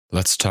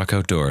Let's Talk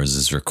Outdoors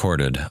is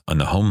recorded on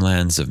the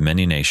homelands of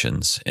many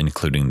nations,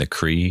 including the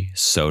Cree,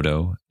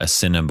 Saulteaux,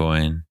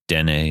 Assiniboine,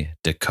 Dene,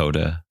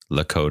 Dakota,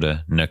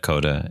 Lakota,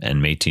 Nakota,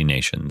 and Métis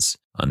nations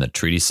on the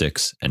Treaty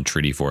 6 and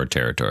Treaty 4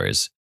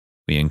 territories.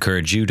 We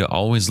encourage you to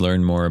always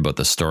learn more about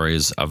the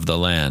stories of the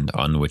land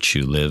on which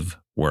you live,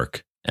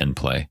 work, and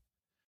play.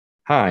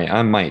 Hi,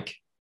 I'm Mike.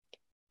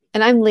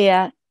 And I'm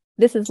Leah.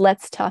 This is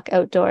Let's Talk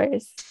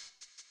Outdoors.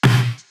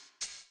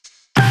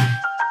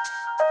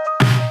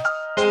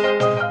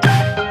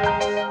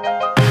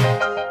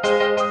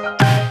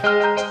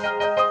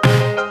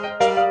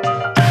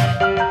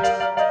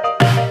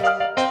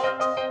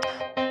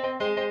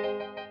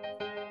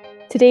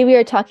 Today we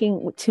are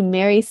talking to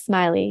Mary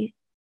Smiley.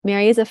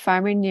 Mary is a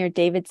farmer near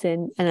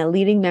Davidson and a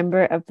leading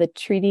member of the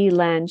Treaty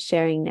Land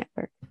Sharing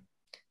Network.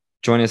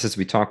 Join us as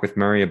we talk with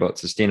Mary about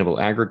sustainable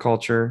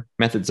agriculture,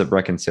 methods of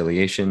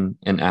reconciliation,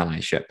 and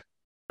allyship.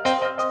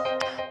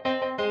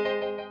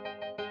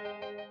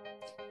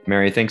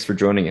 Mary, thanks for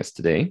joining us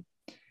today.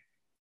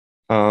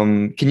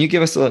 Can you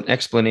give us an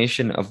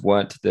explanation of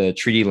what the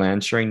Treaty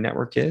Land Sharing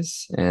Network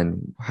is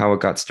and how it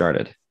got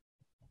started?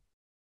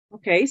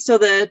 Okay, so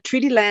the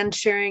Treaty Land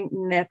Sharing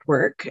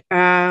Network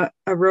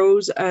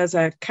arose as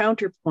a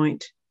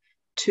counterpoint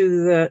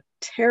to the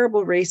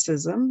terrible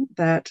racism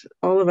that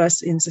all of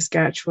us in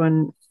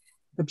Saskatchewan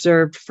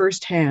observed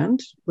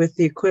firsthand with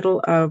the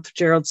acquittal of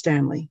Gerald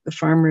Stanley, the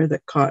farmer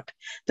that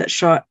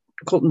shot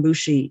Colton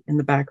Boushie in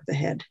the back of the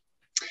head.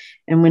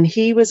 And when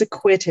he was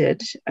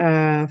acquitted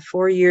 4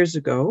 years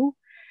ago,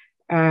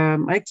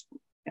 I'm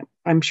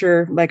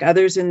sure, like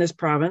others in this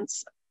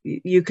province,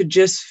 you could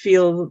just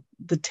feel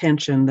the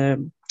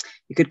tension.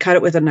 You could cut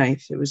it with a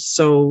knife. It was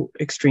so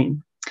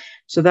extreme.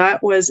 So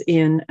that was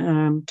in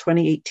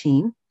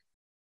 2018.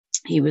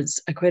 He was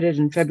acquitted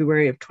in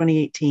February of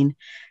 2018.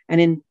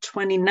 And in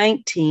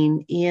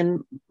 2019,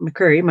 Ian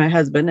McCurry, my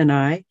husband, and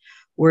I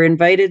were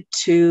invited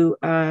to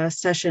a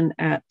session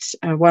at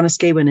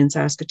Wanuskewin in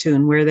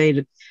Saskatoon, where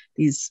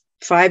these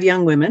 5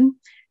 young women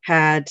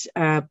had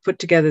put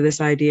together this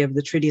idea of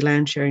the Treaty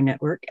Land Sharing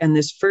Network. And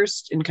this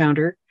first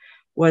encounter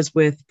was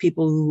with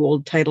people who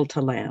hold title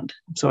to land.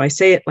 So I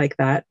say it like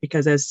that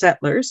because as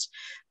settlers,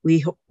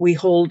 we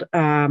hold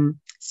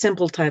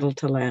simple title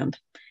to land,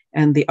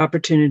 and the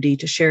opportunity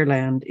to share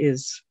land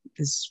is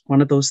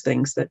one of those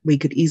things that we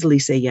could easily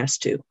say yes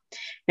to.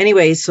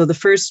 Anyway, so the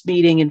first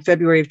meeting in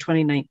February of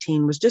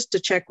 2019 was just to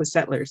check with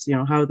settlers,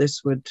 how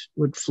this would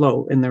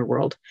flow in their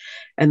world.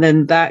 And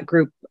then that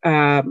group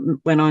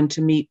went on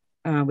to meet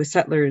with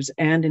settlers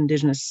and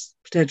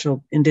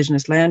potential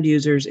Indigenous land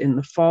users in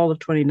the fall of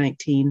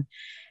 2019.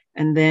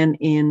 And then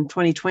in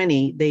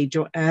 2020, they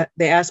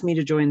asked me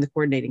to join the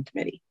coordinating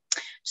committee.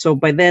 So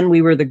by then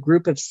we were the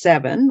group of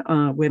 7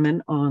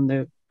 women on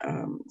the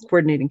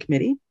coordinating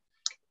committee.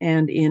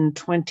 And in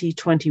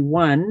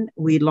 2021,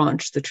 we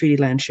launched the Treaty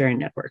Land Sharing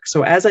Network.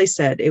 So as I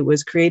said, it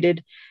was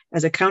created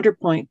as a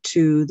counterpoint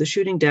to the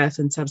shooting death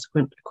and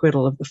subsequent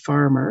acquittal of the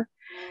farmer,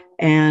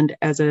 and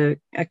as a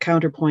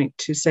counterpoint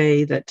to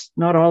say that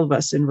not all of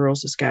us in rural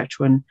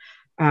Saskatchewan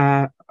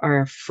are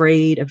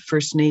afraid of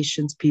First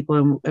Nations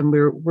people, and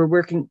we're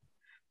working.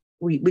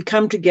 We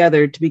come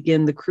together to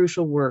begin the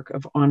crucial work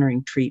of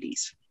honoring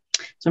treaties.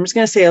 So I'm just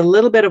going to say a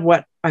little bit of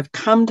what I've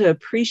come to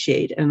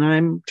appreciate, and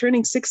I'm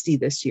turning 60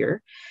 this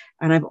year,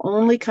 and I've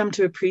only come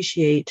to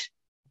appreciate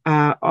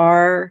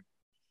our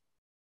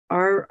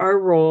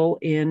role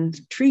in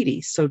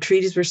treaties. So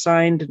treaties were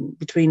signed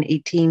between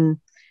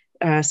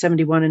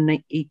 1871 and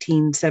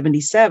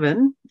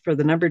 1877 for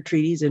the numbered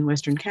treaties in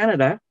Western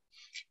Canada.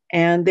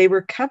 And they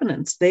were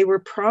covenants. They were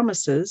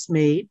promises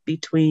made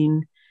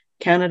between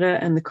Canada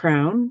and the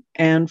Crown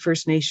and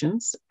First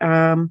Nations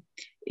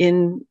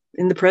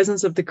in the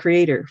presence of the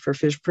Creator for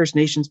First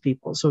Nations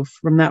people. So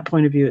from that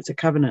point of view, it's a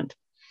covenant.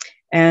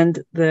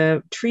 And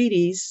the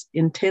treaties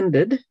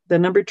the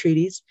numbered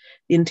treaties,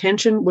 the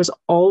intention was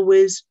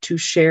always to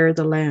share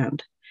the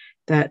land,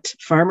 that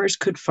farmers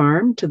could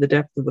farm to the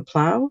depth of the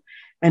plow,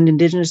 and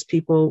Indigenous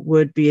people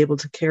would be able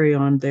to carry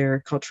on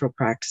their cultural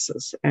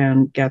practices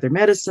and gather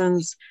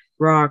medicines,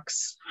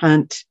 rocks,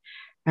 hunt,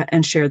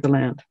 and share the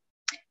land.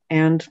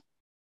 And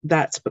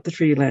that's what the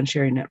Treaty Land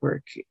Sharing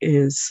Network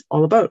is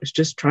all about. It's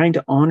just trying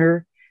to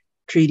honor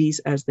treaties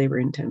as they were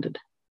intended.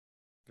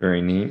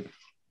 Very neat.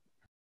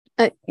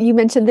 You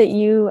mentioned that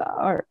you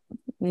are,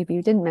 maybe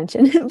you didn't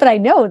mention, but I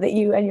know that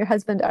you and your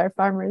husband are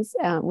farmers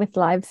with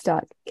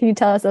livestock. Can you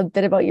tell us a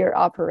bit about your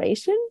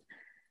operation?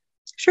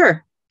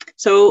 Sure.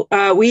 So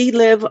we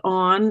live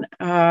on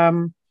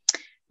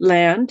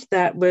land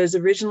that was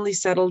originally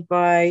settled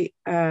by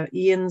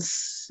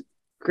Ian's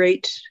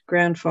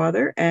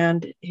great-grandfather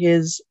and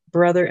his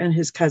brother and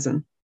his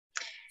cousin.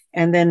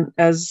 And then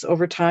as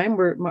over time,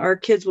 our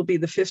kids will be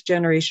the 5th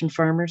generation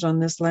farmers on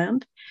this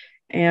land.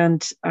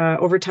 And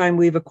over time,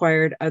 we've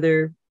acquired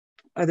other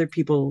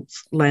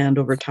people's land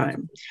over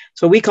time.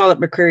 So we call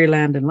it McCurry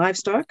Land and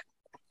Livestock.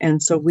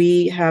 And so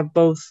we have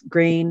both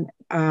grain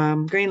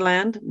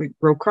land, we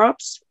grow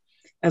crops,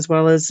 as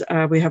well as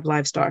we have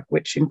livestock,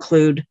 which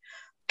include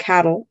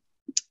cattle,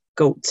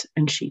 goats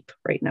and sheep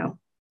right now.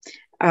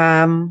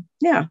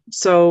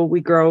 So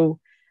we grow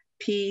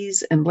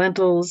peas and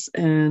lentils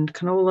and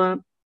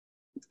canola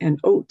and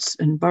oats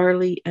and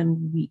barley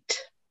and wheat.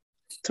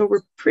 So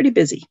we're pretty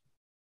busy.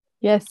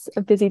 Yes,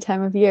 a busy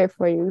time of year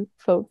for you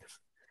folks.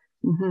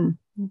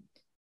 Mm-hmm.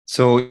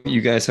 So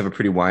you guys have a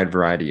pretty wide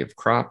variety of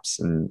crops,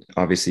 and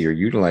obviously you're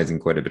utilizing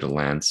quite a bit of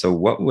land. So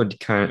what would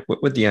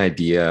the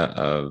idea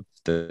of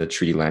the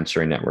Treaty Land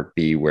Sharing Network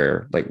be?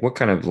 Where, like, what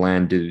kind of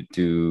land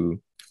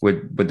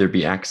would there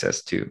be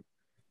access to?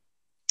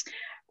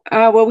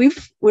 Well,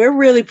 we're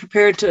really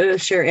prepared to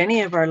share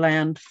any of our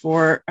land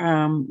for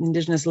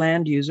Indigenous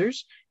land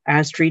users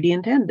as treaty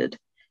intended.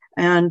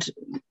 And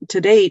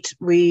to date,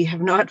 we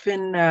have not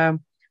been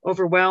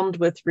overwhelmed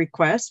with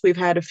requests.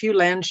 We've had a few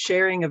land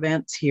sharing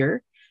events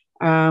here.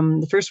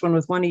 The first one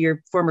with one of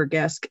your former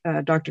guests,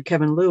 Dr.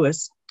 Kevin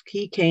Lewis.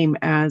 He came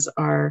as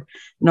our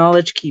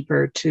knowledge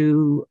keeper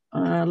to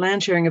a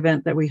land sharing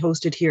event that we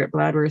hosted here at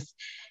Bladworth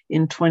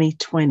in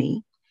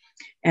 2020.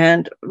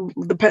 And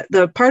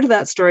the part of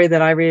that story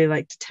that I really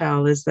like to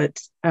tell is that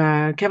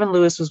Kevin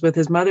Lewis was with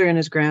his mother and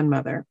his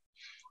grandmother,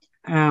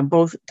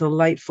 both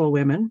delightful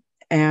women.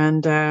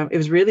 And it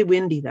was really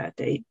windy that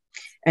day.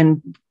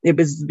 And it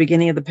was the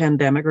beginning of the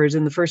pandemic, or it was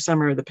in the first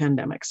summer of the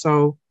pandemic.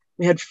 So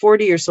we had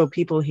 40 or so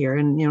people here.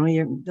 And,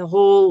 the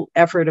whole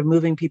effort of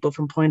moving people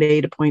from point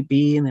A to point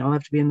B, and they all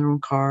have to be in their own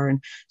car.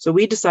 And so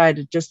we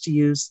decided just to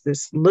use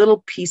this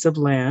little piece of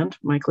land.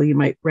 Michael, you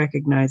might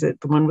recognize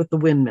it, the one with the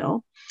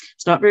windmill.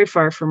 It's not very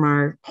far from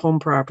our home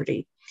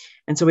property.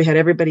 And so we had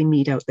everybody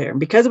meet out there. And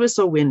because it was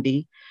so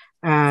windy,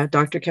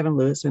 Dr. Kevin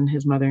Lewis and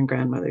his mother and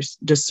grandmothers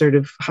just sort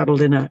of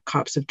huddled in a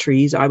copse of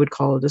trees. I would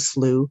call it a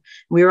slough.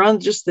 We were on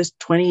just this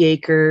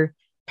 20-acre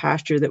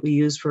pasture that we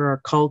use for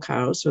our cull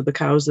cows, so the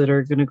cows that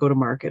are going to go to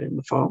market in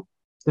the fall,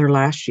 their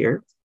last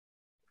year.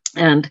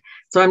 And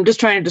so I'm just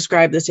trying to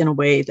describe this in a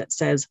way that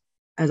says,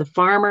 as a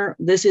farmer,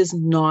 this is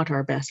not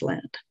our best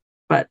land,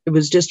 but it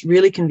was just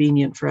really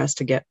convenient for us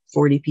to get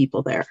 40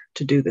 people there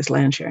to do this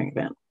land sharing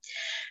event.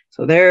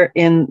 So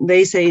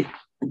they say,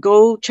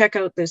 go check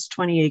out this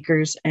 20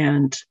 acres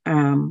and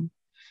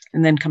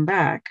then come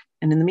back.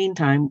 And in the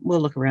meantime, we'll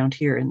look around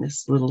here in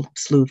this little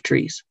slew of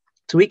trees.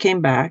 So we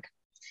came back,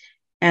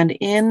 and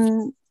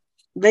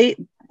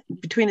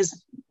between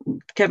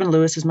Kevin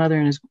Lewis, his mother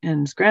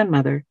and his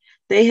grandmother,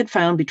 they had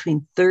found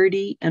between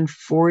 30 and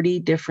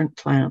 40 different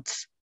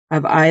plants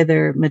of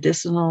either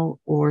medicinal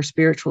or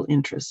spiritual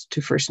interest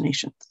to First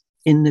Nations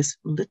in this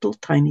little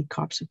tiny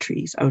copse of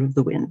trees out of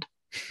the wind.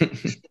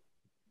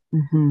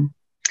 Mm-hmm.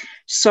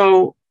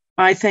 So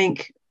I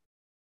think,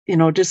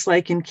 just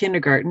like in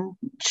kindergarten,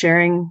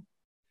 sharing,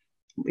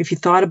 if you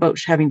thought about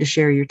having to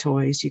share your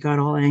toys, you got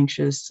all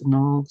anxious and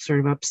all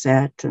sort of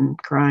upset and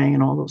crying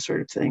and all those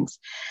sort of things.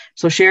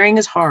 So sharing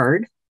is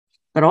hard,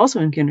 but also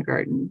in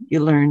kindergarten,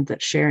 you learned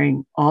that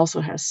sharing also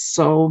has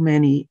so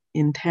many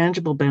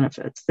intangible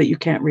benefits that you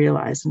can't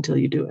realize until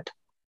you do it.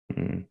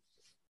 Mm.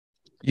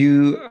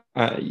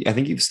 I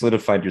think you've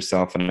solidified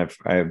yourself, and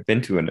I've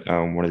been to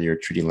one of your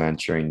Treaty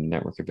Land Sharing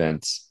Network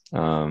events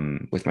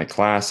with my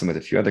class and with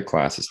a few other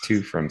classes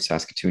too from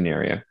Saskatoon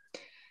area,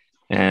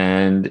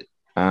 and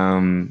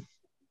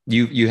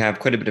you have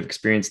quite a bit of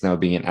experience now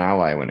being an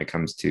ally when it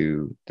comes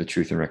to the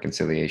Truth and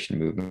Reconciliation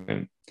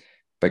movement.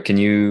 But can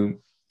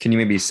you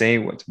maybe say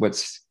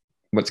what's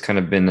kind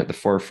of been at the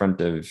forefront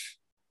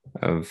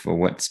of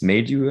what's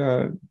made you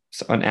an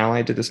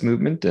ally to this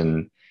movement,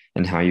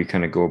 and how you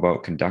kind of go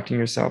about conducting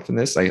yourself in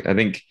this? I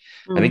think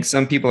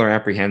some people are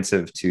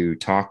apprehensive to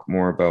talk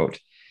more about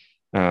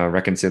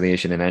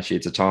reconciliation, and actually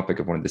it's a topic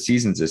of one of the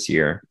seasons this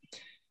year,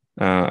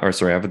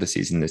 of the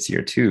season this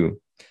year too,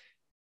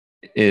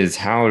 is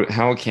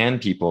how can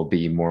people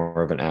be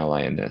more of an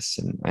ally in this?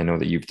 And I know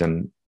that you've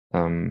done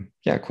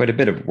quite a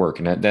bit of work,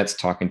 and that's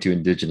talking to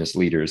Indigenous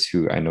leaders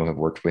who I know have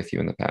worked with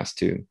you in the past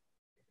too.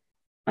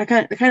 I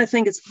kind of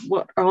think it's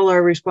what all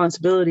our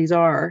responsibilities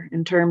are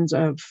in terms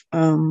of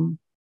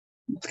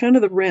it's kind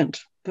of the rent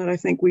that I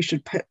think we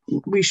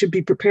should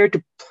be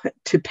prepared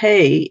to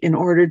pay in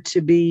order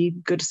to be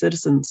good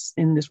citizens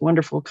in this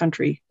wonderful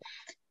country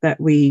that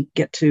we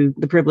get to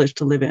the privilege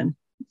to live in.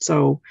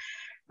 So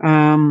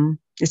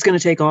it's going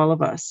to take all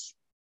of us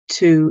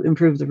to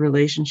improve the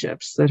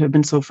relationships that have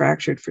been so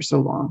fractured for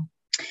so long.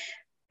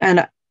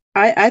 And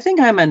I think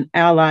I'm an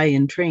ally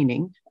in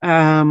training.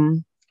 I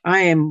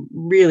am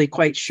really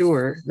quite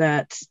sure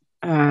that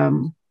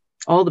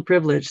all the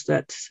privilege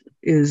that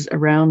is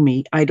around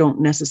me, I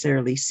don't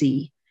necessarily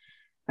see.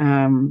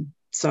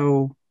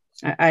 So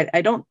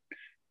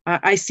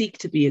I seek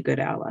to be a good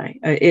ally.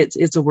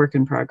 It's a work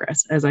in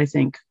progress, as I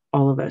think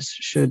all of us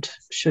should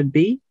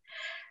be.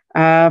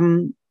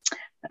 My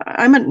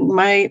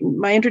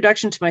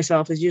introduction to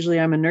myself is usually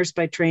I'm a nurse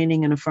by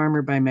training and a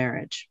farmer by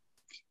marriage.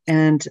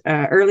 And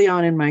early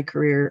on in my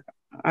career,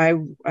 I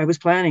was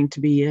planning to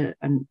be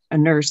a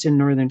nurse in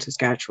northern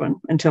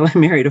Saskatchewan until I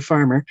married a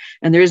farmer,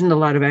 and there isn't a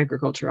lot of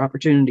agriculture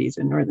opportunities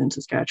in northern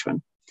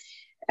Saskatchewan.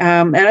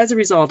 And as a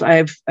result,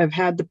 I've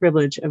had the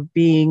privilege of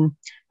being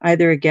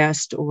either a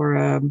guest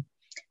or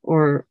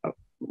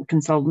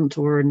consultant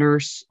or a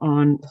nurse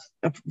on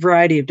a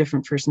variety of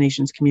different First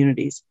Nations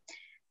communities.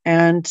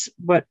 And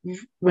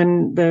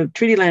when the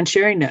Treaty Land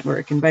Sharing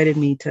Network invited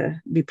me to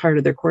be part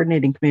of their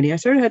coordinating committee, I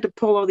sort of had to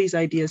pull all these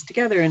ideas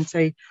together and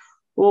say,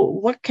 well,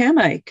 what can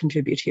I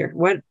contribute here?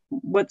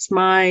 What's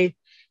the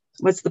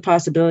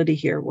possibility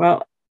here?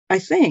 Well, I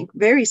think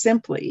very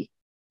simply,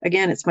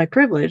 again, it's my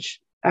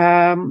privilege,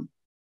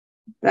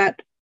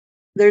 that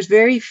there's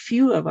very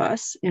few of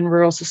us in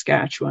rural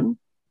Saskatchewan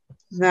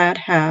that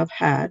have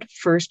had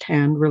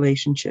firsthand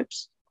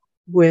relationships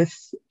with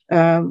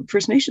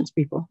First Nations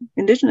people,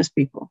 Indigenous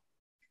people.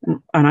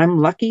 And I'm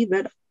lucky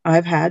that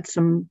I've had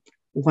some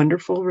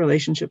wonderful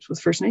relationships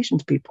with First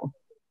Nations people.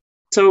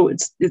 So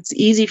it's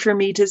easy for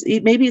me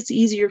to, maybe it's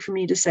easier for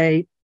me to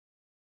say,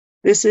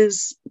 this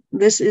is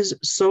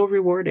so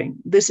rewarding.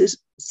 This is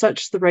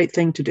such the right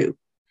thing to do.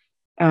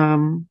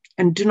 And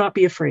do not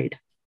be afraid.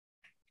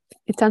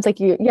 It sounds like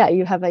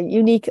you have a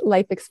unique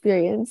life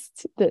experience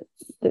that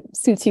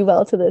suits you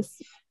well to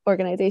this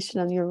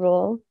organization and your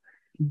role.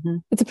 Mm-hmm.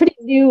 It's a pretty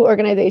new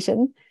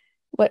organization.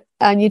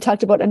 And you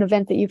talked about an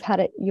event that you've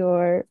had at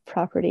your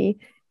property.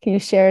 Can you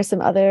share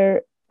some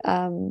other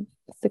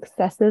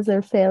successes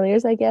or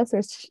failures, I guess,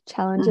 or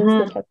challenges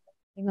that have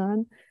been going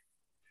on?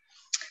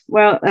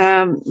 Well,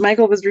 Mike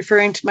was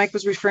referring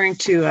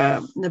to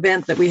an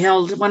event that we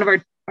held, one of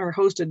our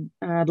hosted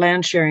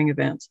land sharing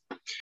events.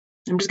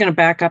 I'm just going to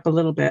back up a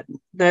little bit.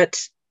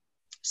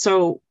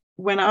 So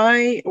when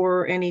I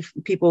or any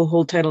people who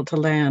hold title to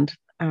land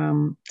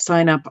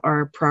sign up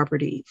our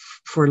property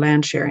for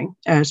land sharing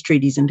as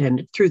treaties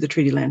intended through the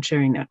Treaty Land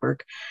Sharing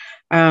Network,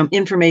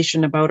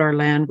 information about our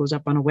land goes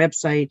up on a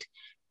website,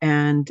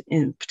 and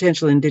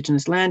potential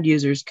Indigenous land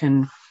users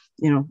can,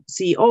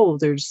 see,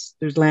 there's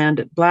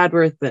land at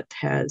Bladworth that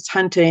has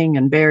hunting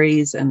and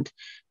berries and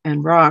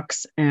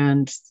rocks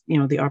and,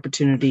 the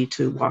opportunity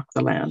to walk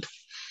the land.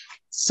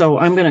 So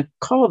I'm going to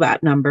call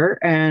that number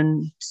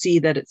and see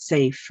that it's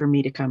safe for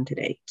me to come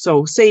today.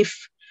 So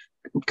safe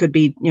could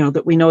be,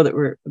 that we know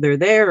that they're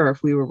there, or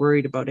if we were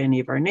worried about any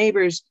of our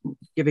neighbors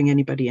giving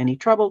anybody any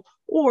trouble,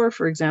 or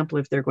for example,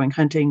 if they're going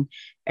hunting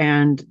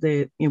and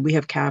we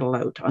have cattle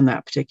out on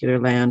that particular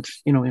land,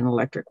 in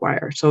electric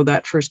wire. So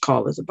that first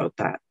call is about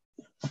that.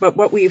 But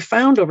what we've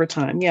found over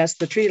time, yes,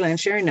 the Treaty Land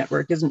Sharing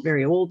Network isn't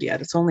very old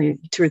yet. It's only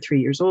 2 or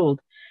 3 years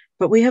old.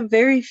 But we have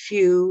very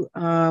few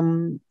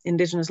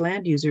Indigenous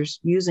land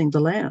users using the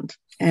land.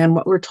 And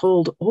what we're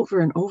told over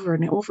and over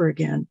and over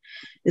again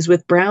is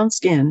with brown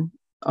skin,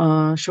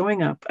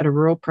 showing up at a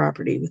rural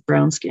property with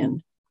brown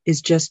skin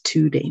is just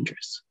too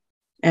dangerous.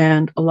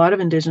 And a lot of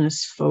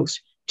Indigenous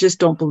folks just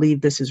don't believe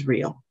this is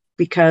real,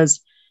 because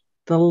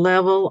the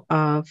level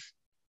of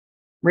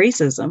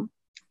racism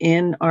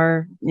in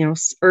our,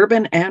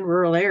 urban and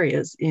rural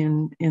areas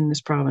in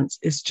this province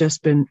has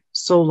just been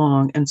so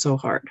long and so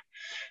hard.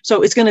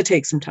 So it's going to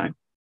take some time.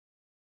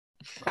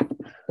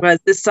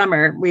 But this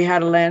summer, we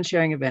had a land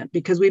sharing event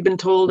because we've been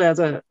told as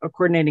a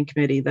coordinating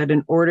committee that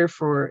in order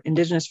for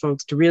Indigenous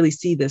folks to really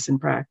see this in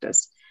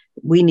practice,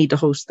 we need to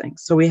host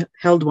things. So we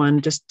held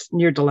one just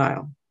near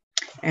Delisle.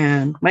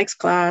 And Mike's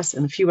class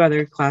and a few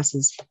other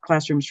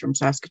classrooms from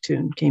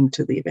Saskatoon came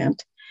to the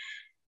event.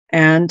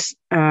 And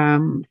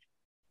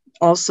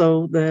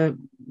also the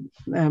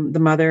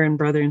mother and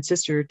brother and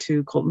sister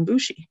to Colton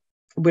Boushie,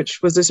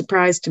 which was a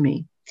surprise to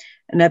me.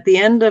 And at the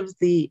end of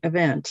the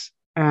event,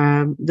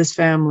 this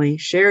family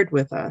shared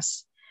with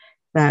us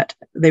that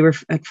they were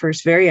at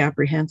first very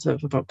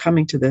apprehensive about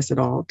coming to this at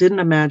all, didn't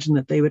imagine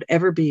that they would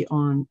ever be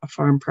on a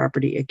farm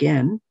property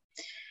again,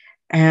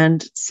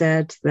 and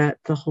said that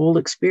the whole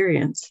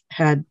experience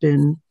had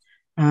been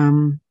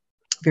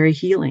very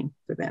healing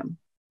for them,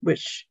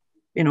 which,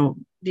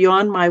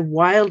 beyond my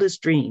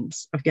wildest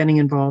dreams of getting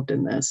involved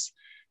in this,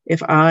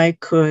 if I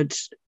could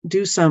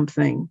do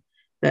something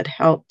that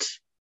helped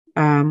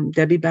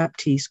Debbie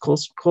Baptiste,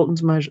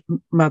 Colton's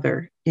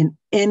mother, in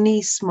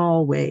any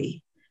small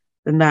way,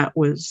 then that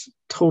was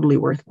totally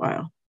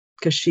worthwhile,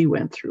 because she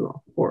went through a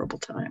horrible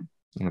time.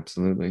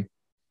 Absolutely.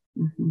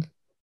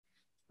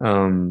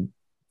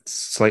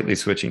 Slightly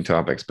switching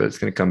topics, but it's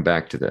going to come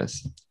back to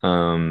this.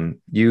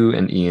 You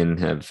and Ian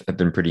have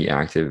been pretty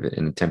active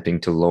in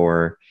attempting to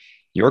lower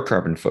your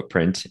carbon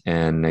footprint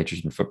and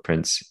nitrogen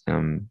footprints.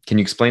 Can you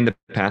explain the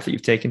path that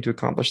you've taken to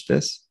accomplish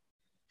this?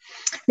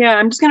 Yeah,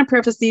 I'm just going to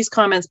preface these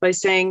comments by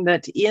saying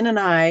that Ian and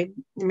I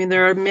mean,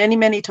 there are many,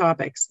 many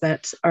topics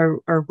that are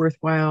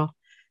worthwhile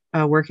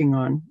working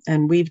on.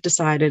 And we've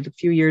decided a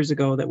few years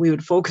ago that we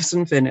would focus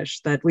and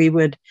finish, that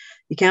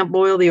you can't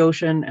boil the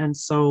ocean. And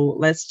so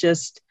let's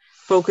just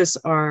focus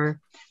our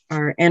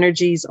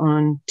energies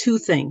on 2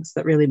 things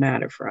that really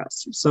matter for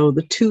us. So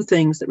the 2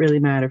 things that really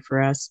matter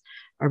for us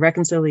are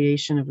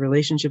reconciliation of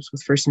relationships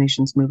with First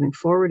Nations moving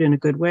forward in a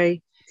good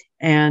way,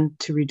 and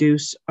to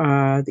reduce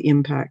the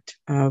impact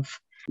of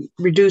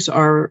reduce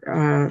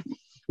our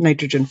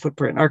nitrogen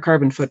footprint, our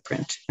carbon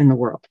footprint in the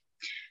world.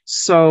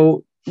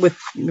 So if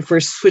we're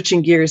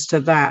switching gears to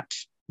that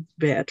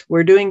bit,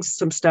 we're doing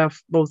some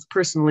stuff both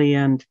personally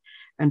and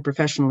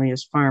professionally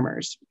as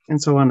farmers.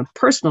 And so on a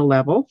personal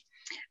level,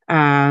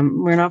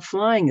 We're not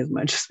flying as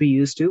much as we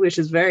used to, which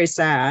is very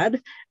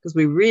sad because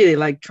we really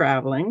like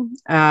traveling.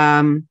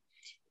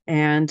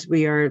 And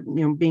we are,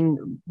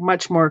 being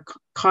much more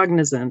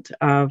cognizant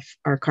of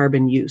our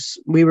carbon use.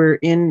 We were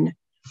in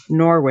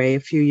Norway a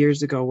few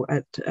years ago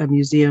at a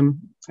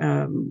museum,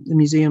 the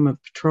Museum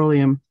of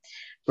Petroleum,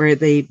 where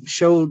they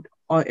showed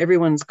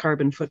everyone's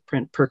carbon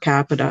footprint per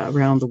capita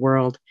around the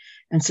world.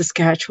 And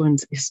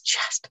Saskatchewan's is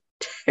just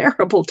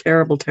terrible,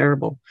 terrible,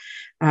 terrible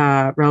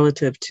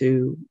relative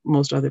to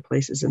most other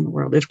places in the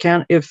world.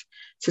 If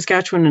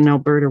Saskatchewan and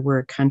Alberta were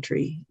a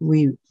country,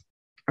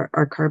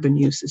 our carbon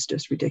use is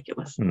just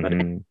ridiculous.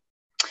 Mm-hmm.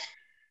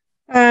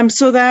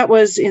 So that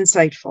was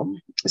insightful.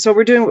 So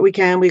we're doing what we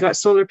can. We got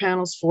solar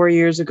panels 4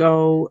 years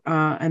ago,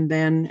 and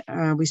then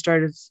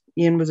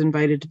Ian was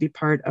invited to be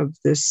part of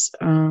this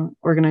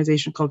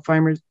organization called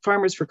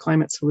Farmers for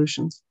Climate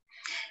Solutions.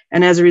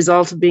 And as a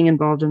result of being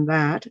involved in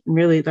that, and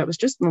really that was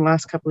just in the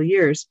last couple of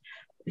years,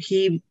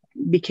 he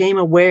became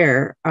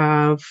aware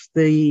of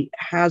the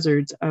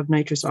hazards of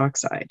nitrous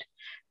oxide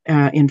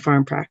in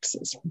farm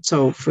practices.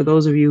 So for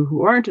those of you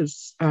who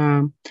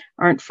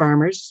aren't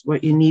farmers,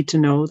 what you need to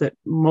know that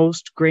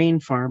most grain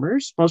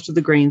farmers, most of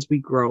the grains we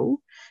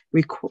grow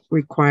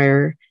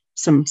require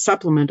some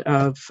supplement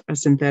of a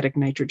synthetic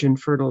nitrogen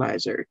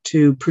fertilizer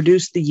to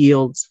produce the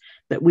yields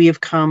that we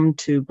have come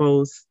to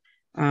both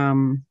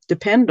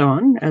depend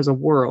on as a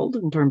world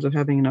in terms of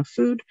having enough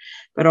food,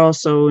 but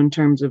also in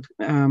terms of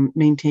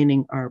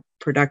maintaining our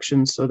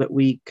production so that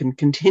we can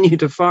continue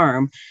to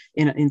farm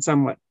in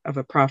somewhat of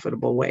a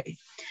profitable way.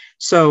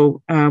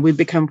 So we've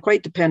become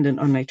quite dependent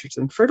on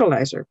nitrogen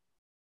fertilizer.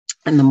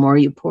 And the more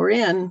you pour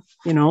in,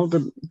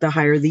 the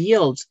higher the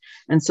yields.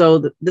 And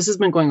so this has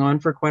been going on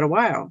for quite a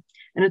while.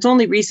 And it's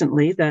only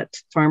recently that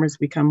farmers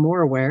become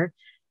more aware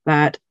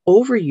that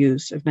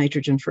overuse of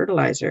nitrogen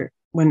fertilizer,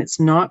 when it's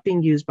not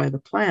being used by the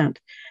plant,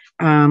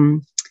 I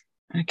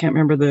can't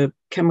remember the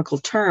chemical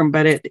term,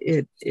 but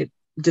it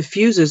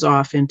diffuses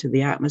off into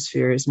the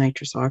atmosphere as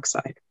nitrous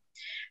oxide.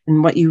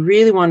 And what you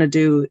really want to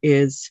do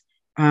is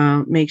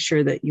make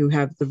sure that you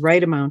have the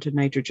right amount of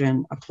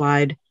nitrogen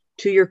applied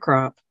to your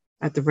crop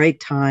at the right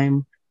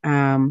time,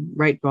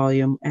 right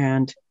volume.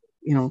 And,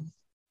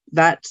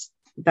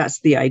 that's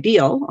the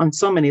ideal on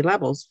so many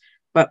levels.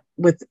 But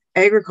with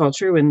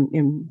agriculture,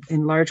 in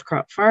large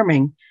crop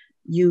farming,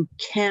 you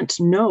can't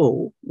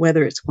know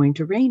whether it's going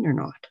to rain or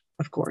not,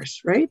 of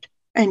course, right?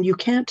 And you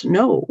can't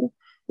know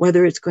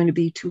whether it's going to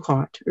be too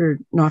hot or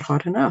not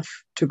hot enough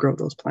to grow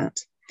those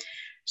plants.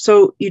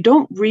 So you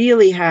don't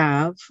really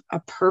have a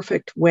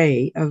perfect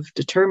way of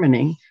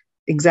determining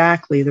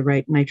exactly the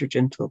right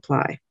nitrogen to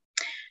apply.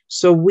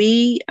 So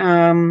we,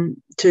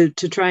 to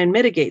try and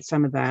mitigate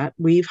some of that,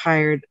 we've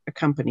hired a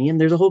company,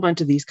 and there's a whole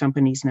bunch of these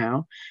companies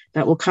now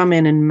that will come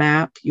in and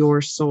map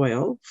your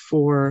soil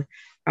for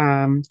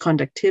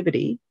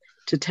conductivity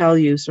to tell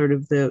you sort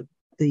of the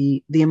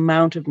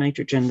amount of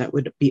nitrogen that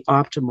would be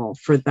optimal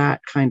for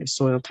that kind of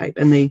soil type.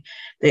 And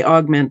they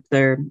augment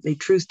they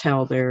truth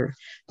tell their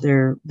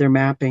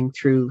mapping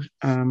through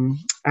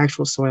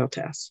actual soil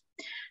tests.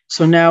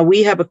 So now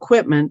we have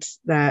equipment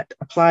that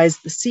applies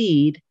the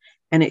seed,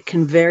 and it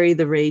can vary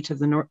the rate of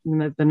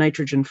the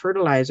nitrogen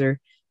fertilizer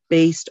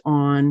based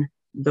on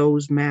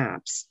those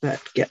maps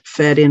that get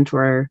fed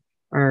into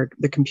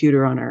the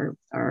computer on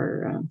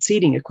our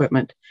seeding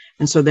equipment.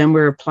 And so then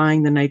we're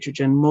applying the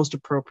nitrogen most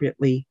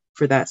appropriately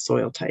for that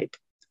soil type.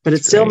 But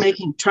it's still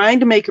trying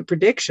to make a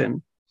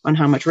prediction on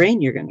how much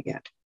rain you're going to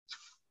get.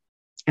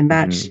 And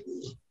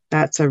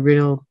that's a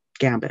real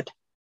gambit.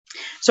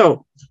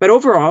 So, but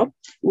overall,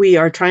 we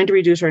are trying to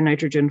reduce our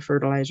nitrogen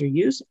fertilizer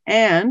use.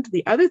 And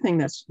the other thing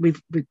that's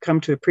we've come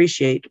to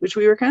appreciate, which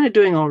we were kind of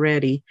doing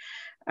already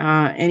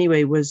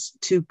anyway, was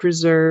to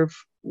preserve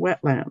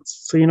wetlands.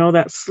 So,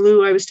 that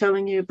slough I was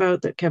telling you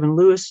about that Kevin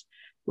Lewis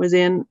was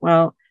in,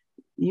 well,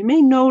 you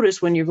may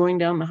notice when you're going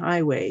down the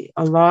highway,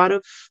 a lot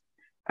of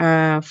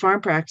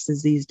farm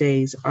practices these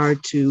days are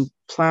to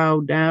plow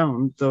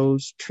down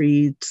those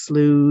tree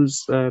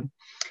sloughs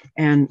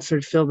and sort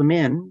of fill them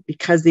in,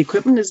 because the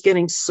equipment is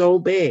getting so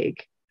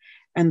big,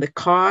 and the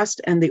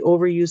cost and the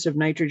overuse of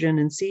nitrogen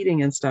and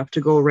seeding and stuff to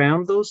go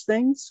around those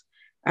things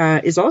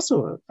is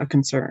also a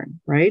concern,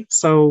 right?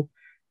 So,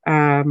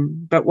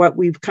 but what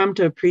we've come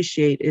to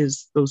appreciate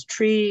is those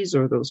trees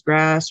or those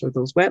grass or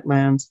those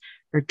wetlands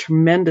are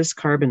tremendous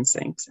carbon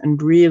sinks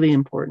and really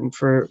important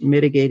for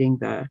mitigating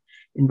the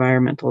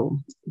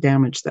environmental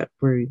damage that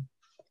we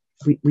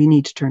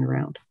need to turn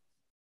around.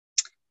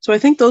 So I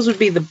think those would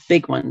be the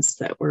big ones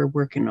that we're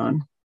working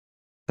on.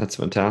 That's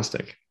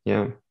fantastic.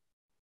 Yeah.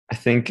 I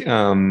think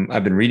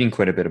I've been reading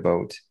quite a bit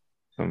about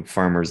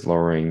farmers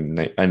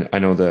lowering. I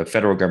know the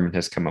federal government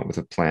has come up with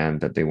a plan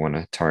that they want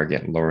to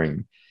target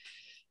lowering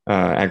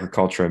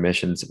agricultural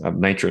emissions of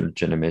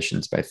nitrogen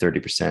emissions by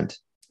 30%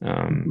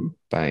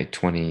 by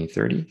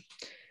 2030.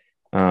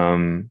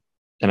 And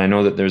I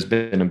know that there's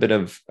been a bit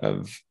of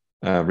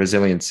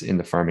resilience in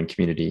the farming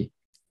community,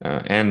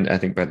 and I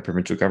think by the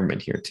provincial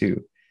government here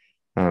too,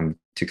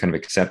 to kind of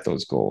accept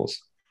those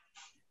goals.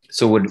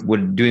 So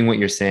would doing what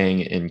you're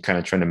saying and kind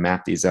of trying to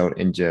map these out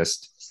and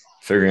just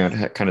figuring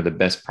out kind of the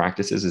best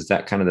practices, is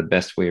that kind of the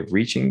best way of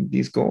reaching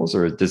these goals,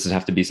 or does it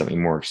have to be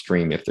something more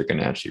extreme if they're going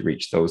to actually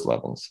reach those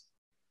levels?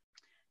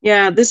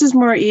 Yeah, this is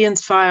more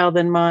Ian's file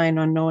than mine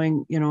on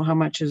knowing, how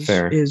much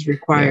is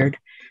required.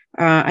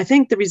 Yeah. I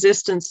think the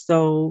resistance,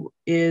 though,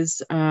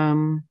 is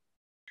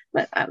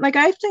like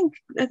I think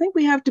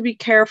we have to be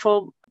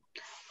careful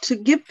to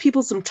give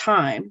people some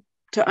time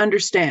to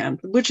understand,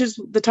 which is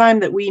the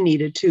time that we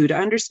needed to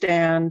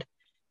understand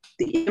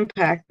the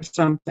impact of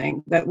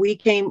something that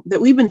we've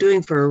been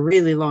doing for a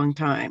really long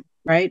time,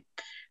 right?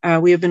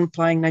 We have been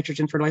applying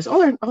nitrogen fertilizer.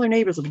 All our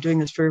neighbors have been doing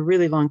this for a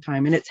really long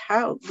time, and it's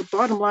how the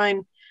bottom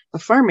line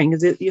of farming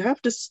is that you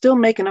have to still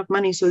make enough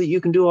money so that you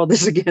can do all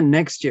this again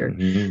next year.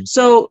 Mm-hmm.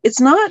 So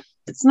it's not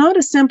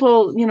a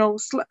simple,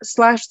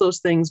 slash those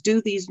things,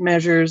 do these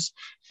measures,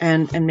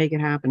 and make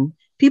it happen.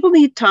 People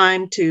need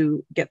time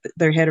to get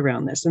their head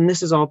around this, and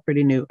this is all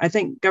pretty new. I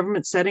think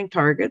government setting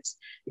targets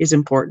is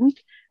important.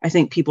 I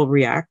think people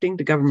reacting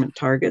to government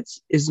targets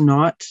is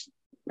not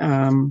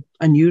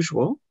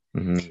unusual.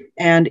 Mm-hmm.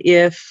 And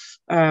if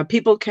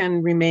people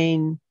can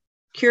remain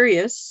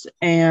curious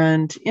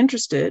and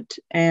interested,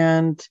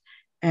 and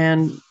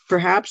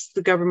perhaps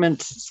the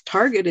government's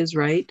target is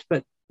right,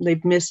 but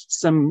they've missed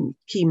some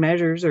key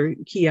measures or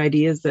key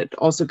ideas that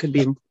also could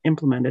be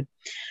implemented.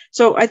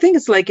 So I think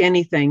it's like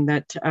anything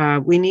that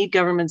we need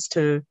governments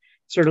to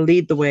sort of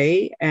lead the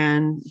way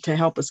and to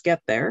help us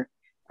get there.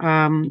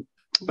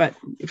 But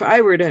if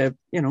I were to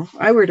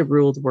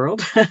rule the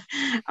world,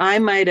 I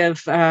might have,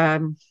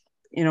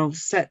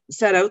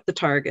 set out the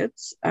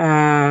targets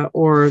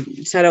or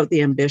set out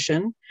the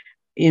ambition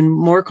in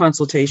more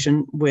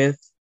consultation with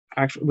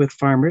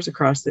farmers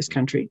across this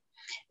country.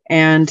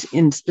 And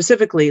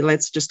specifically,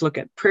 let's just look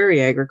at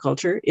prairie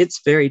agriculture.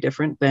 It's very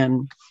different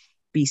than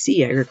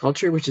BC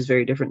agriculture, which is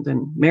very different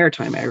than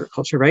maritime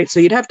agriculture, right? So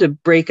you'd have to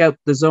break out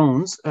the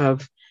zones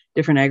of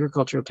different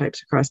agricultural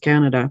types across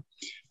Canada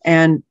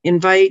and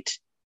invite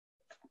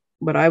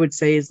what I would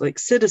say is like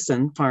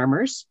citizen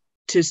farmers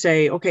to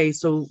say, okay,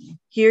 so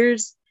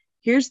here's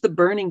the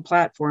burning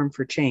platform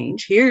for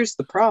change. Here's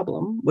the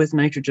problem with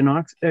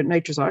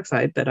nitrous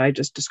oxide that I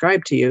just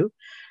described to you.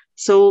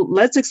 So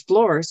let's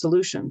explore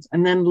solutions,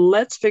 and then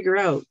let's figure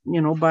out,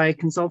 by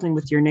consulting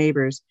with your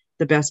neighbors,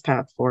 the best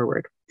path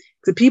forward.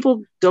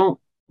 Because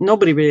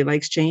nobody really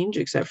likes change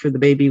except for the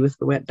baby with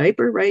the wet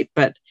diaper, right?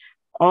 But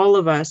all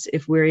of us,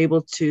 if we're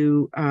able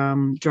to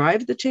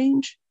drive the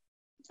change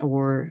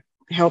or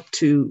help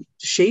to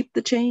shape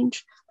the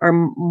change, are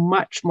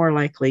much more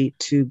likely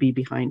to be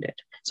behind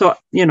it. So,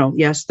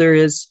 yes, there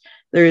is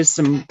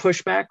some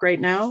pushback right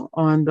now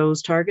on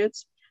those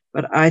targets,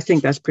 but I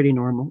think that's pretty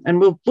normal, and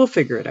we'll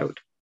figure it out.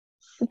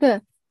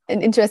 An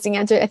interesting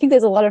answer. I think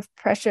there's a lot of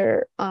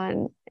pressure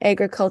on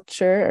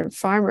agriculture and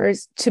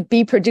farmers to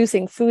be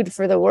producing food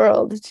for the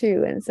world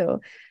too, and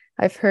so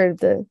I've heard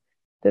that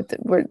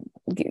we're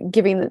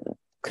giving the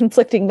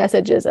conflicting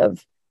messages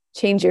of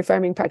change your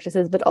farming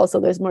practices, but also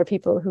there's more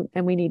people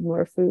and we need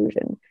more food,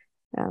 and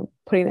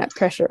putting that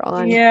pressure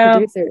on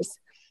producers.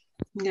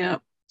 Yeah,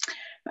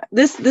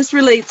 this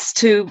relates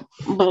to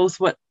both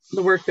what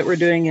the work that we're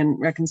doing in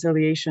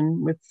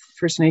reconciliation with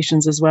First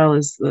Nations, as well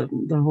as the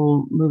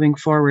whole moving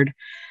forward.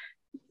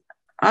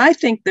 I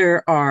think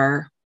there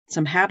are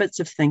some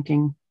habits of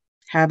thinking,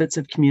 habits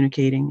of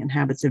communicating, and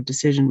habits of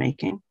decision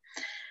making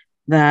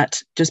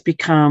that just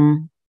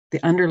become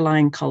the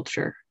underlying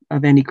culture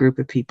of any group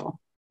of people.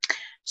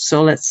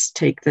 So let's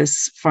take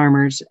this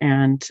farmers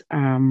and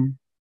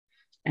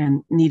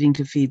needing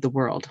to feed the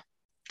world.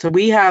 So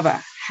we have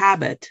a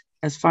habit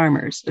as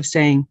farmers of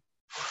saying,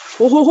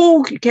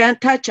 "Oh, you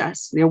can't touch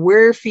us.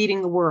 We're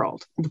feeding the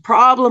world. The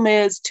problem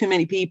is too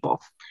many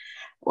people."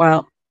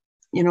 Well,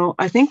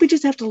 I think we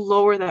just have to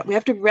lower that. We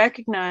have to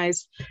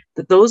recognize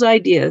that those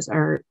ideas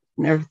are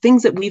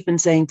things that we've been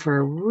saying for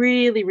a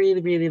really,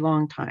 really, really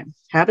long time.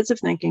 Habits of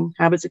thinking,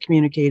 habits of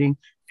communicating,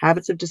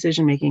 habits of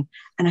decision making.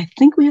 And I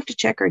think we have to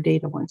check our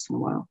data once in a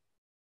while.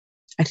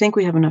 I think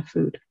we have enough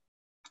food.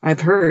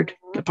 I've heard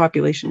the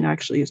population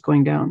actually is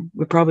going down.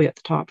 We're probably at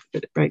the top of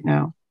it right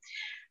now.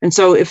 And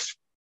so if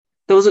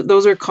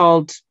those are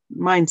called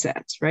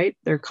mindsets, right?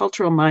 They're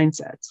cultural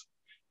mindsets.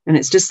 And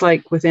it's just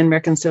like within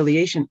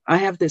reconciliation, I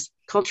have this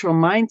cultural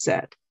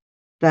mindset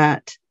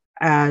that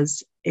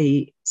as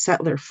a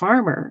settler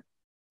farmer,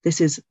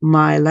 this is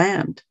my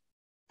land,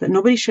 that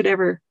nobody should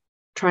ever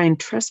try and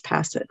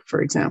trespass it,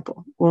 for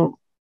example. Well,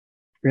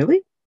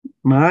 really?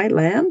 My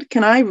land?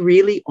 Can I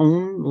really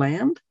own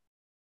land?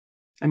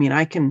 I mean,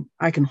 I can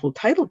hold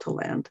title to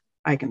land.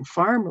 I can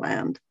farm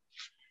land.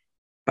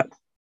 But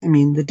I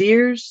mean, the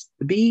deers,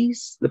 the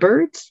bees, the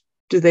birds,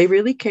 do they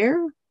really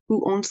care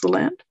who owns the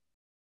land?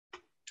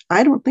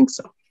 I don't think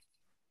so.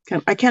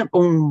 I can't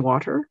own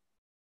water,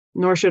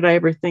 nor should I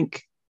ever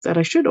think that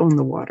I should own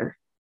the water.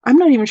 I'm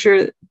not even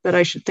sure that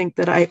I should think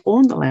that I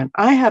own the land.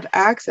 I have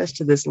access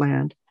to this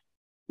land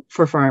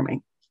for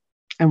farming.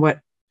 And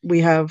what we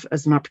have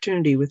as an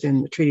opportunity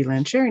within the Treaty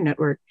Land Sharing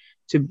Network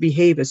to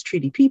behave as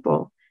treaty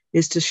people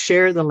is to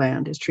share the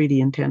land as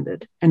treaty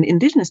intended. And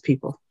Indigenous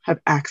people have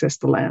access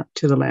to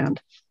the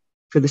land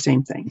for the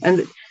same thing.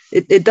 And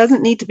it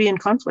doesn't need to be in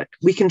conflict.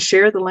 We can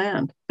share the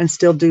land and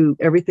still do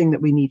everything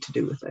that we need to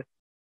do with it.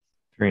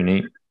 Very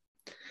neat.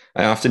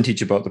 I often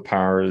teach about the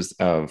powers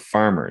of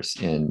farmers,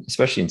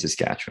 especially in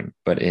Saskatchewan,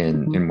 but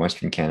in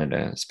Western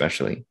Canada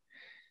especially.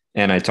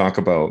 And I talk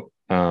about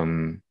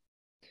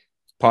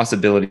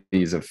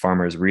possibilities of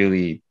farmers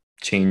really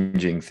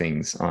changing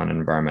things on an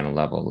environmental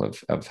level,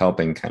 of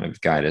helping kind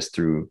of guide us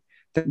through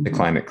the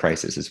climate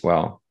crisis as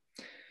well.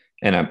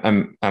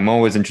 And I'm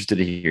always interested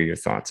to hear your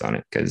thoughts on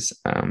it, because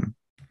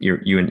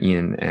you and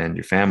Ian and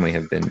your family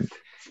have been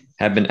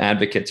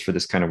advocates for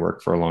this kind of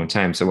work for a long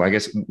time. So I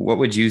guess, what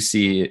would you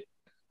see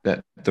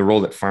that the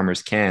role that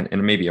farmers can,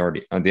 and maybe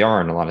already they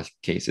are in a lot of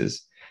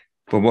cases,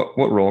 but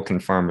what role can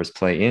farmers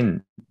play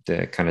in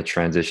the kind of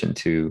transition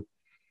to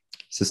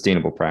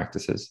sustainable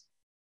practices?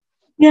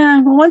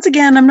 Yeah, well, once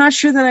again, I'm not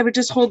sure that I would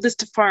just hold this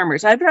to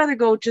farmers. I'd rather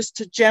go just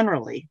to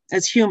generally,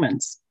 as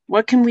humans,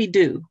 what can we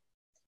do?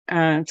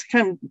 It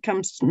kind of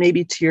comes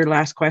maybe to your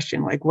last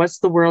question, like, what's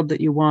the world that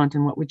you want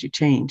and what would you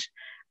change?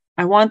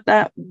 I want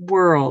that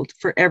world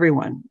for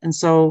everyone. And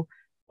so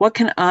what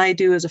can I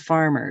do as a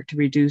farmer to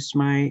reduce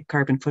my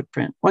carbon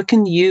footprint? What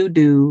can you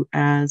do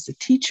as a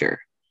teacher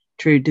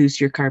to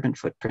reduce your carbon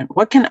footprint?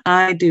 What can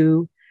I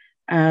do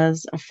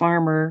as a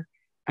farmer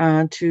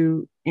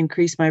to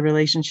increase my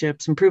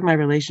relationships, improve my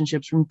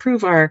relationships,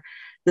 improve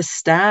the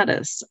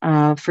status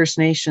of First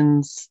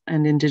Nations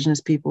and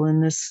Indigenous people in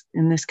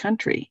this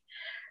country?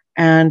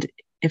 And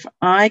if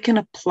I can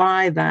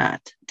apply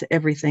that to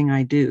everything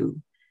I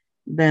do,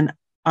 then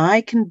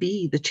I can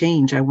be the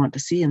change I want to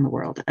see in the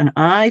world. And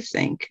I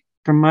think,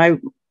 from my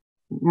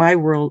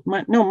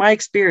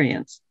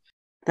experience,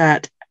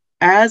 that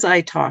as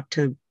I talk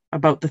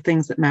about the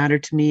things that matter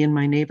to me in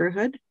my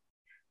neighborhood,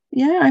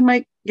 yeah, I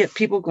might get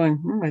people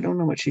going, I don't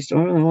know what she's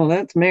doing. Well,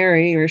 that's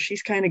Mary, or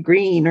she's kind of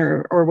green,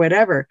 or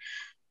whatever.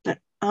 But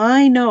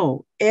I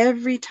know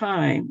every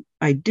time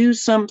I do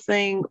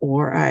something,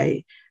 or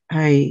I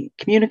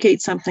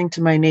communicate something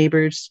to my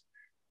neighbors,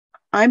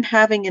 I'm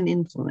having an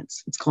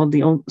influence. It's called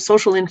the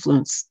social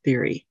influence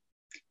theory.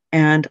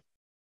 And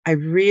I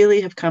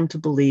really have come to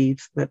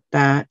believe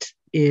that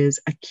is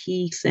a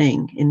key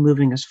thing in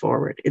moving us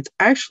forward. It's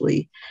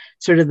actually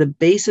sort of the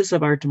basis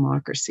of our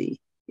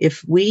democracy.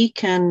 If we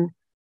can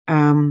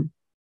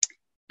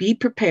be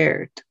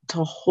prepared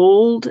to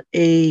hold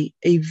a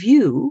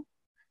view,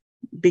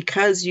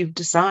 because you've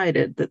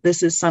decided that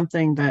this is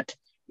something that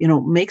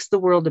makes the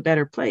world a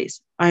better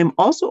place. I'm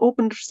also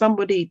open to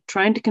somebody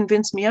trying to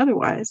convince me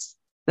otherwise,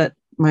 that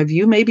my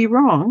view may be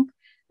wrong.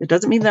 It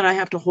doesn't mean that I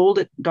have to hold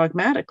it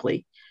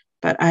dogmatically,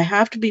 but I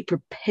have to be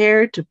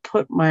prepared to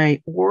put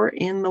my oar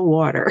in the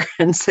water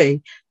and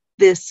say,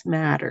 this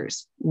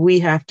matters. We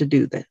have to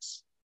do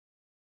this.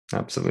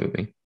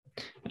 Absolutely.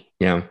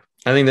 Yeah,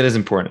 I think that is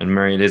important. And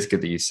Mary, it is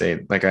good that you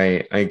say, like,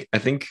 I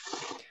think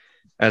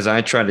as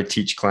I try to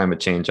teach climate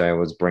change, I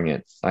always bring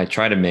it. I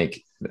try to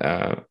make,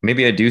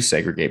 maybe I do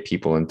segregate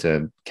people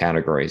into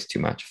categories too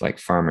much. Like,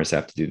 farmers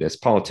have to do this,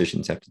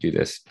 politicians have to do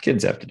this,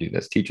 kids have to do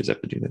this, teachers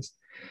have to do this.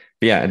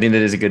 But yeah, I think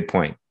that is a good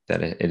point,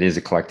 that it is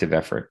a collective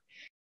effort.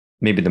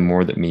 Maybe the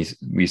more that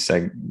we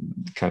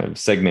kind of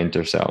segment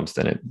ourselves,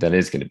 then that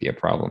is going to be a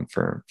problem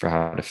for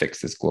how to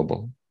fix this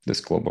global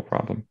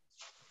problem.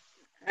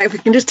 I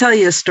can just tell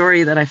you a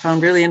story that I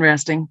found really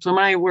interesting. So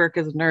my work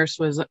as a nurse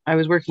I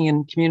was working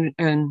in community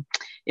and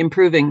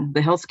improving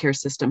the healthcare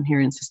system here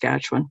in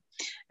Saskatchewan,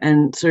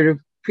 and sort of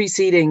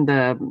preceding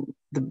the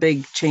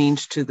big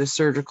change to the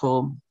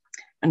surgical.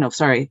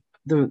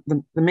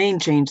 The main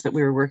change that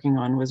we were working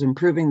on was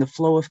improving the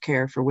flow of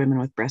care for women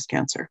with breast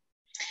cancer.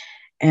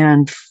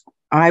 And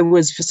I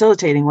was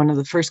facilitating one of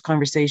the first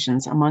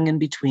conversations among and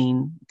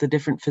between the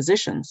different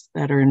physicians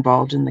that are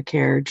involved in the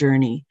care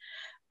journey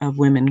of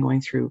women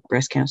going through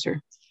breast cancer.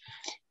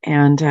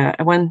 And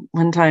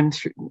one time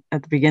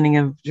at the beginning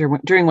of,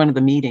 during one of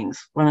the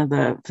meetings, one of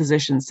the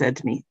physicians said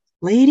to me,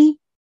 "Lady,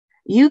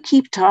 you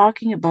keep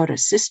talking about a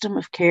system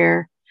of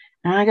care.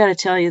 And I got to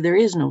tell you, there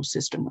is no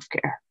system of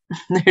care.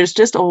 There's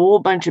just a whole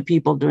bunch of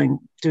people doing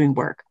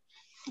work.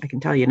 I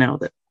can tell you now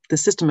that the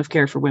system of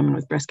care for women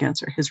with breast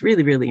cancer has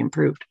really, really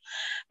improved."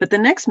 But the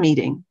next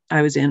meeting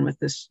I was in with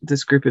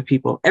this group of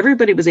people,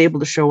 everybody was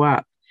able to show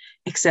up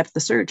except the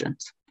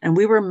surgeons. And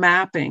we were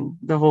mapping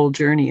the whole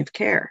journey of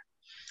care.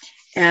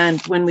 And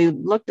when we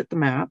looked at the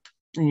map,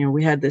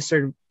 we had this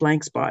sort of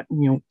blank spot,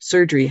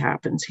 surgery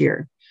happens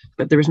here,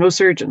 but there was no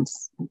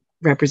surgeons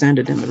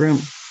represented in the room.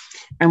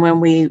 And when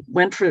we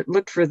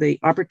looked for the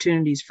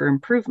opportunities for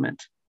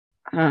improvement,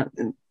 this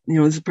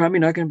is probably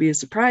not going to be a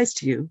surprise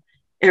to you.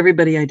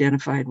 Everybody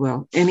identified,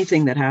 well,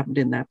 anything that happened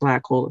in that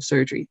black hole of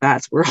surgery,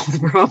 that's where all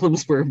the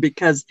problems were,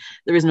 because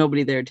there was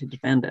nobody there to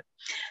defend it.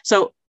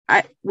 So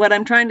what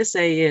I'm trying to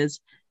say is,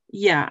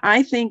 yeah,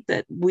 I think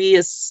that we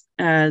as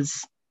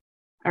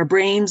our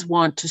brains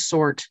want to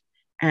sort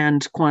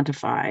and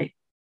quantify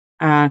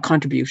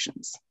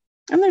contributions.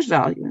 And there's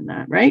value in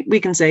that, right? We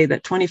can say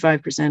that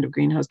 25% of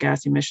greenhouse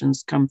gas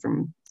emissions come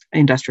from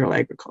industrial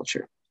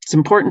agriculture. It's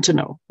important to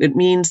know. It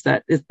means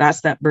that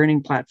that's that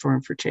burning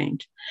platform for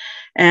change.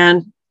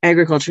 And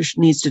agriculture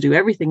needs to do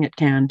everything it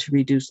can to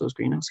reduce those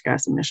greenhouse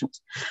gas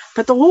emissions.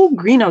 But the whole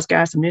greenhouse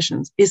gas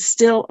emissions is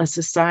still a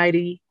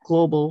society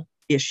global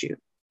issue.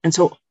 And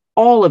so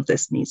all of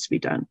this needs to be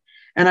done.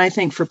 And I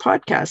think for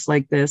podcasts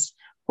like this,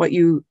 what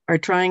you are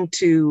trying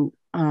to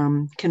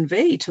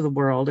convey to the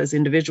world as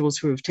individuals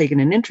who have taken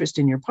an interest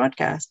in your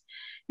podcast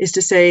is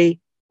to say,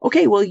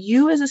 okay, well,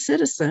 you as a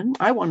citizen,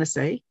 I want to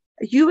say,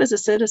 you as a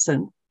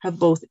citizen have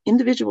both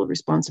individual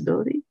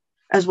responsibility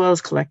as well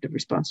as collective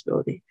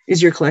responsibility.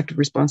 Is your collective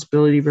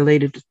responsibility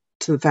related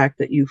to the fact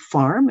that you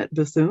farm at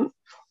Bethune,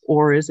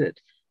 or is it,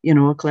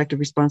 a collective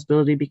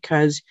responsibility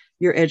because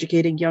you're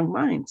educating young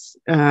minds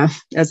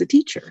as a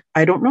teacher?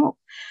 I don't know,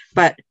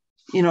 but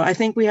I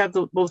think we have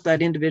both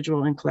that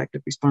individual and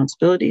collective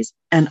responsibilities.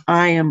 And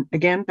I am,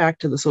 again, back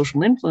to the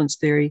social influence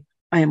theory,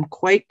 I am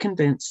quite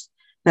convinced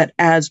that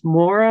as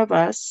more of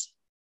us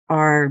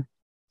are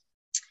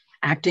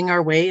acting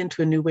our way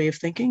into a new way of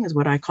thinking, is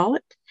what I call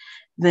it,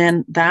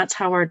 then that's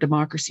how our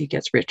democracy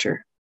gets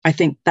richer. I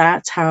think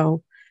that's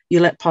how you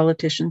let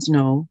politicians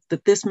know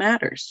that this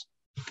matters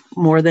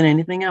more than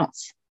anything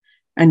else.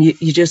 And you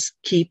just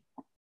keep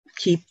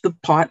the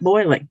pot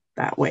boiling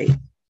that way,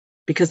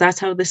 because that's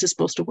how this is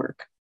supposed to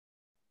work.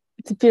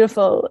 It's a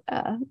beautiful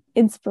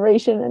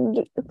inspiration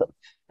and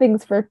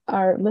things for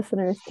our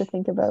listeners to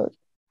think about.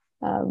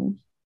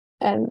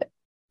 And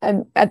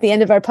at the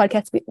end of our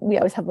podcast, we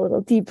always have a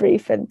little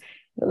debrief, and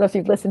I don't know if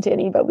you've listened to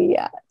any, but we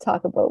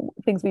talk about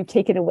things we've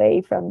taken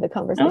away from the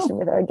conversation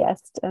with our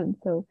guest. And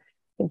so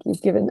I think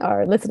you've given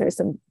our listeners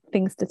some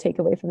things to take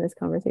away from this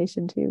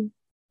conversation too.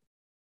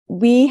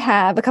 We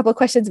have a couple of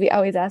questions we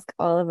always ask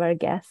all of our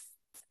guests.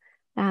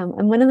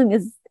 And one of them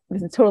is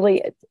a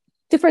totally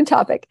different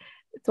topic,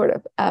 sort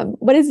of.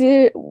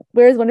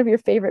 Where is one of your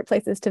favorite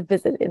places to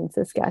visit in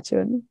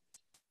Saskatchewan?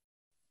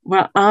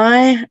 Well,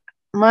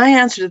 my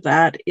answer to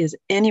that is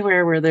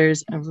anywhere where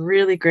there's a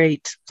really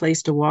great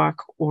place to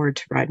walk or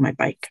to ride my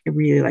bike. I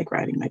really like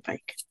riding my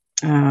bike.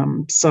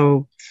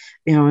 So,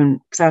 in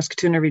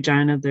Saskatoon or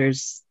Regina,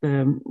 there's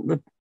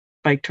the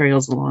bike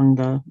trails along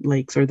the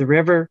lakes or the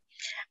river.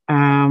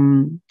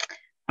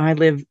 I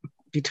live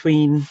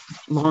between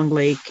Long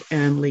Lake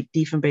and Lake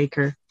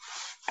Diefenbaker.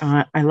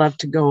 I love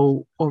to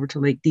go over to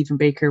Lake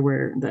Diefenbaker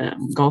where the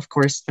golf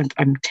course,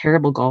 I'm a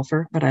terrible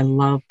golfer, but I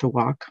love to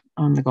walk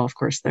on the golf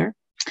course there.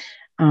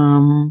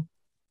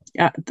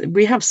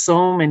 We have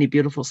so many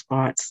beautiful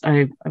spots.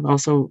 I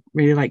also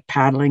really like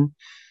paddling,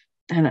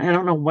 and I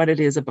don't know what it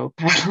is about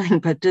paddling,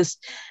 but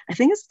just, I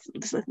think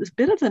it's a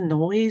bit of the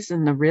noise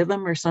and the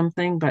rhythm or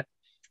something, but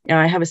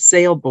I have a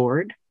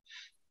sailboard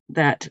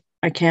that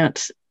I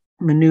can't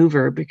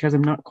maneuver because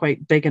I'm not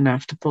quite big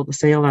enough to pull the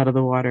sail out of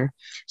the water.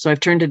 So I've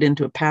turned it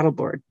into a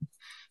paddleboard.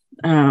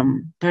 But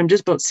I'm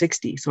just about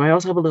 60, so I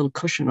also have a little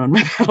cushion on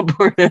my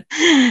paddleboard.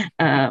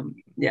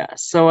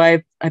 So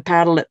I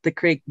paddle at the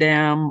Crake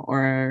Dam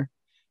or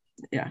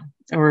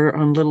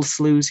on little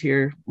sloughs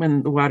here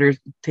when the water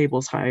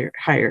table's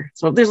higher.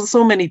 So there's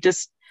so many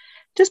just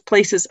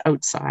places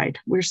outside.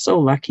 We're so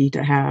lucky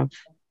to have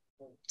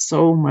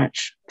so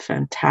much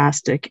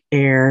fantastic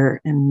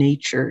air and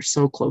nature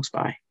so close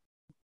by.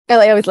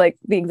 I always like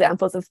the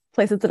examples of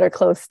places that are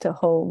close to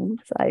home.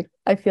 So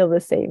I feel the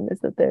same, is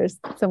that there's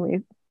so many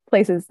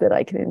places that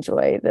I can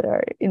enjoy that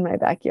are in my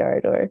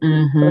backyard or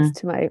close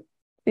to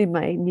in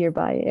my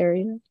nearby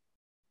area.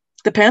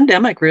 The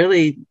pandemic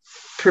really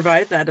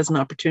provided that as an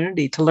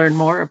opportunity to learn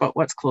more about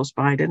what's close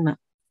by, didn't it?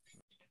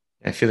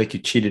 I feel like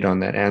you cheated on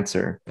that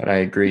answer, but I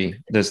agree.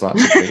 There's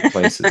lots of great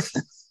places.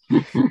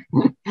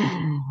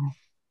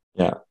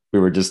 Yeah, we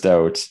were just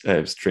out. I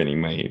was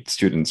training my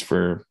students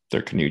for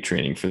their canoe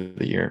training for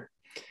the year.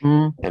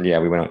 And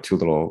we went out to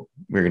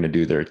we were going to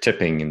do their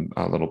tipping in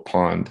a little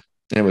pond.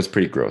 And it was a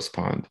pretty gross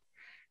pond.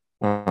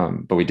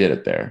 But we did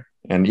it there.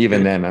 And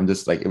even then, I'm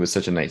just like, it was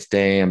such a nice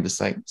day. I'm just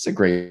like, it's a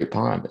great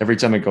pond. Every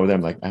time I go there,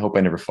 I'm like, I hope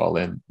I never fall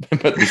in.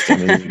 But this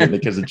time the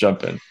kids are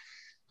jumping.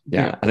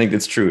 Yeah, I think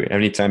that's true.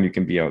 Anytime you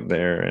can be out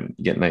there and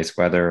get nice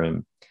weather,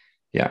 and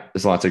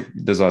there's lots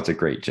of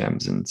great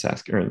gems in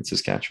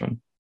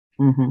Saskatchewan.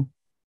 Mm-hmm.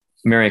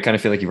 Mary, I kind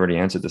of feel like you've already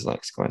answered this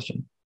next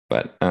question,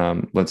 but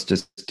let's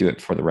just do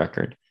it for the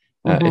record.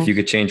 If you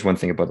could change one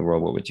thing about the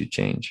world, what would you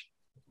change?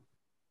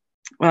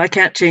 Well, I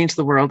can't change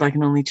the world. I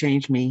can only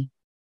change me.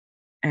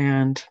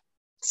 And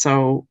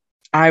so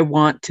I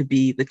want to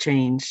be the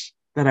change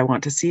that I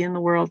want to see in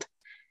the world.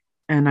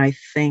 And I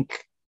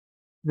think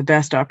the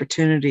best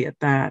opportunity at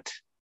that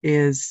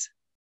is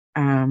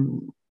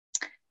to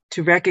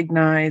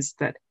recognize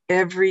that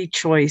every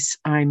choice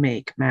I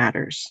make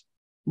matters,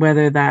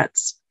 whether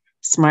that's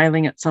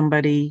smiling at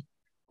somebody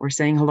or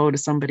saying hello to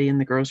somebody in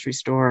the grocery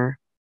store,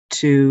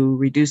 to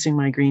reducing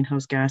my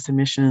greenhouse gas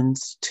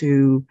emissions,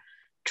 to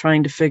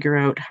trying to figure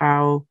out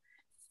how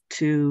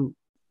to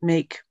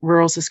make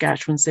rural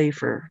Saskatchewan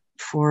safer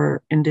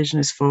for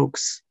Indigenous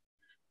folks,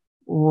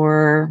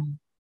 or,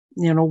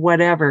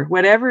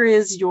 whatever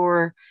is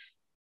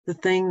the the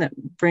thing that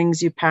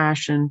brings you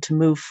passion to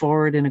move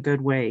forward in a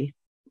good way.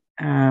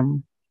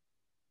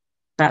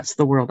 That's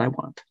the world I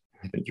want.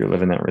 I think you're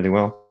living that really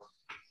well.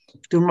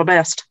 Doing my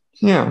best.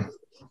 Yeah.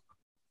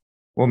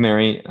 Well,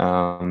 Mary,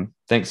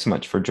 thanks so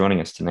much for joining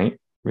us tonight.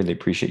 Really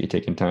appreciate you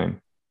taking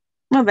time.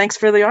 Well, thanks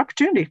for the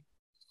opportunity.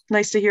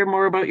 Nice to hear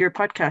more about your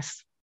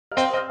podcast.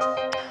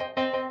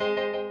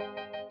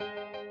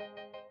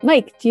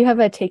 Mike, do you have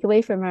a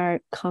takeaway from our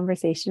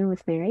conversation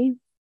with Mary?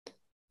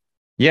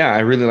 Yeah, I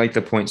really like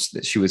the points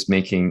that she was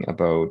making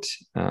about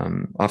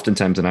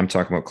oftentimes when I'm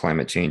talking about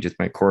climate change with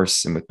my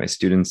course and with my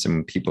students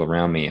and people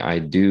around me, I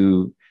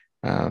do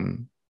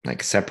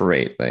like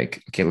separate,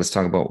 like, okay, let's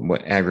talk about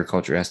what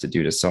agriculture has to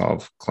do to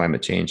solve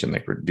climate change and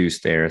like reduce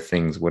their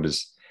things. What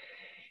is,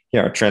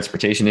 our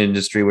transportation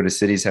industry, what do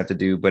cities have to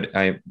do? But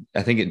I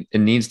think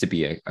it needs to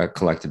be a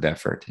collective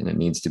effort, and it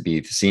needs to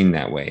be seen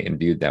that way and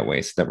viewed that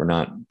way, so that we're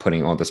not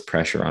putting all this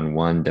pressure on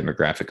one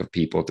demographic of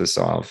people to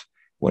solve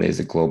what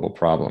is a global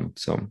problem.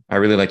 So I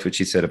really liked what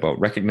she said about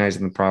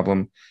recognizing the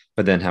problem,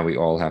 but then how we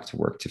all have to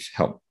work to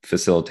help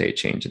facilitate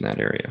change in that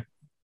area.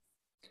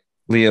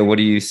 Leah, what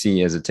do you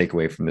see as a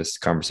takeaway from this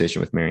conversation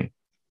with Mary?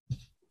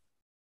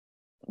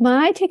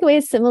 My takeaway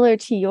is similar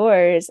to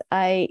yours.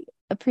 I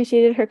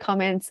appreciated her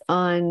comments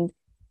on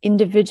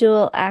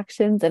individual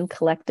actions and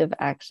collective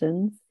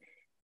actions,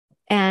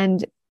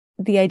 and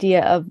the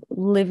idea of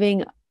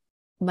living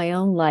my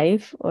own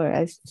life, or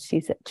as she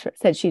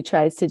said she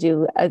tries to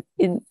do,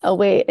 in a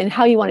way, and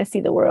how you want to see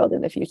the world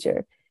in the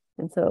future.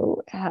 And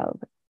so how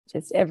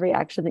just every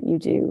action that you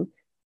do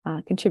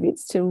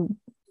contributes to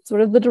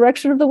sort of the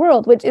direction of the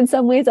world, which in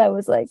some ways I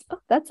was like, oh,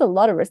 that's a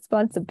lot of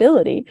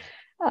responsibility.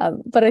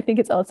 But I think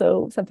it's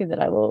also something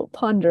that I will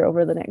ponder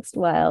over the next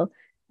while,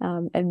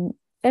 and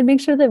make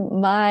sure that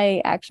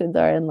my actions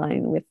are in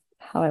line with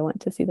how I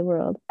want to see the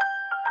world.